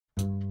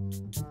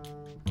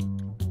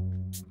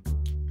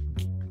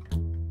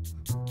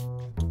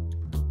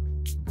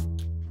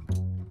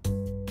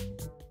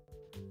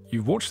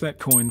You've watched that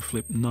coin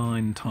flip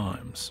 9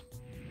 times.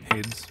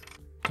 Heads,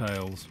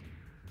 tails,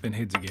 then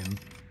heads again,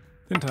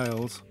 then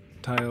tails,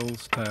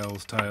 tails,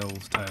 tails,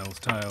 tails, tails,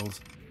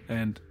 tails,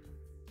 and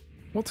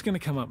what's going to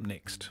come up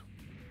next?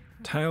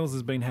 Tails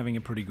has been having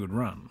a pretty good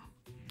run,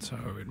 so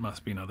it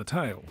must be another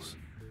tails.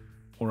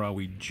 Or are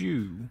we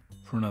due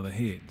for another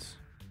heads?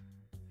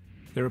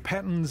 There are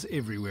patterns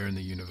everywhere in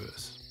the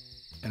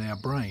universe, and our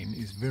brain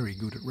is very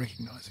good at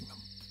recognising them.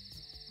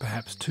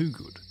 Perhaps too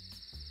good.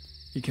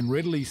 It can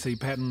readily see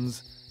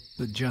patterns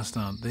that just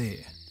aren't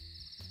there.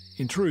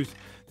 In truth,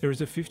 there is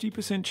a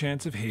 50%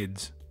 chance of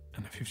heads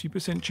and a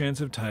 50%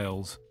 chance of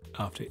tails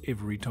after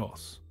every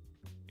toss.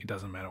 It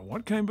doesn't matter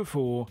what came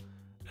before,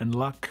 and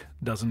luck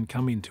doesn't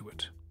come into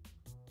it.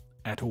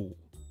 At all.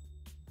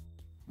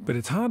 But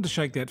it's hard to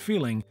shake that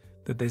feeling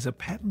that there's a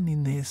pattern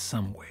in there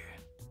somewhere,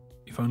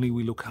 if only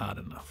we look hard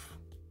enough.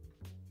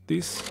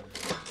 This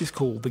is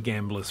called the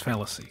gambler's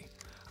fallacy,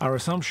 our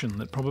assumption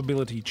that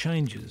probability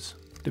changes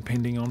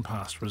depending on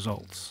past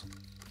results.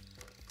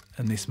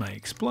 And this may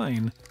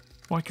explain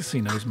why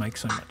casinos make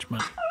so much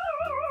money.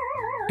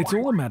 It's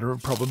all a matter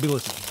of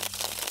probability,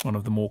 one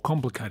of the more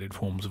complicated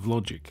forms of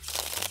logic.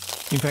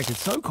 In fact,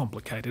 it's so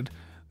complicated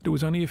that it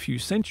was only a few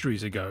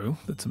centuries ago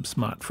that some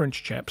smart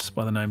French chaps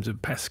by the names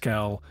of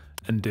Pascal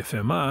and de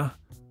Fermat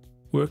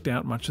worked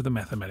out much of the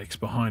mathematics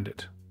behind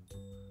it.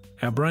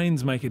 Our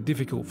brains make it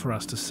difficult for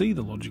us to see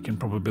the logic and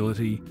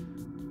probability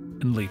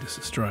and lead us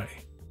astray.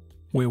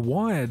 We're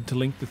wired to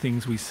link the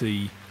things we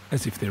see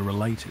as if they're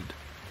related.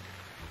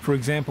 For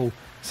example,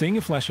 seeing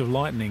a flash of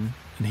lightning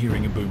and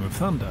hearing a boom of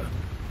thunder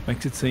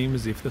makes it seem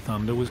as if the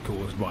thunder was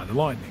caused by the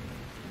lightning.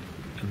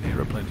 And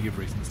there are plenty of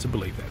reasons to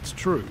believe that's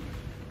true.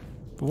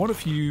 But what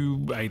if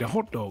you ate a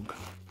hot dog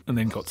and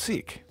then got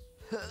sick?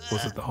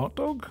 Was it the hot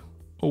dog,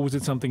 or was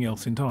it something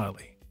else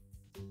entirely?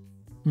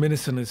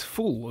 Medicine is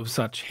full of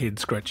such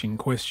head-scratching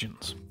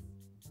questions.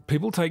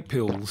 People take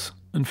pills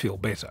and feel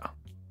better.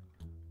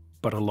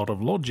 But a lot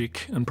of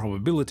logic and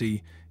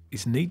probability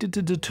is needed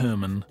to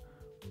determine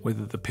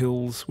whether the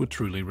pills were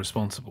truly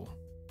responsible.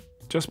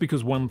 Just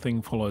because one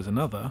thing follows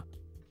another,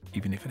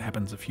 even if it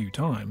happens a few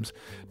times,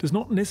 does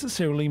not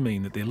necessarily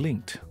mean that they're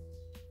linked.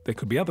 There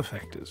could be other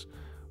factors,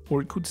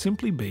 or it could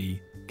simply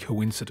be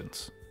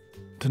coincidence.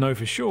 To know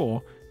for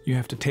sure, you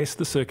have to test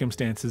the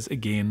circumstances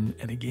again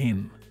and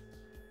again,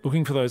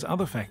 looking for those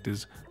other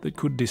factors that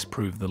could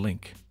disprove the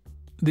link.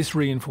 This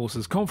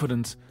reinforces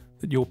confidence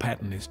that your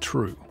pattern is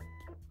true.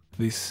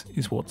 This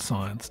is what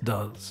science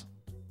does.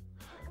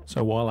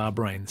 So while our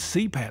brains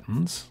see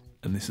patterns,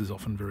 and this is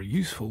often very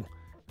useful,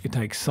 it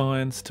takes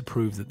science to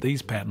prove that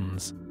these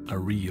patterns are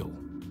real.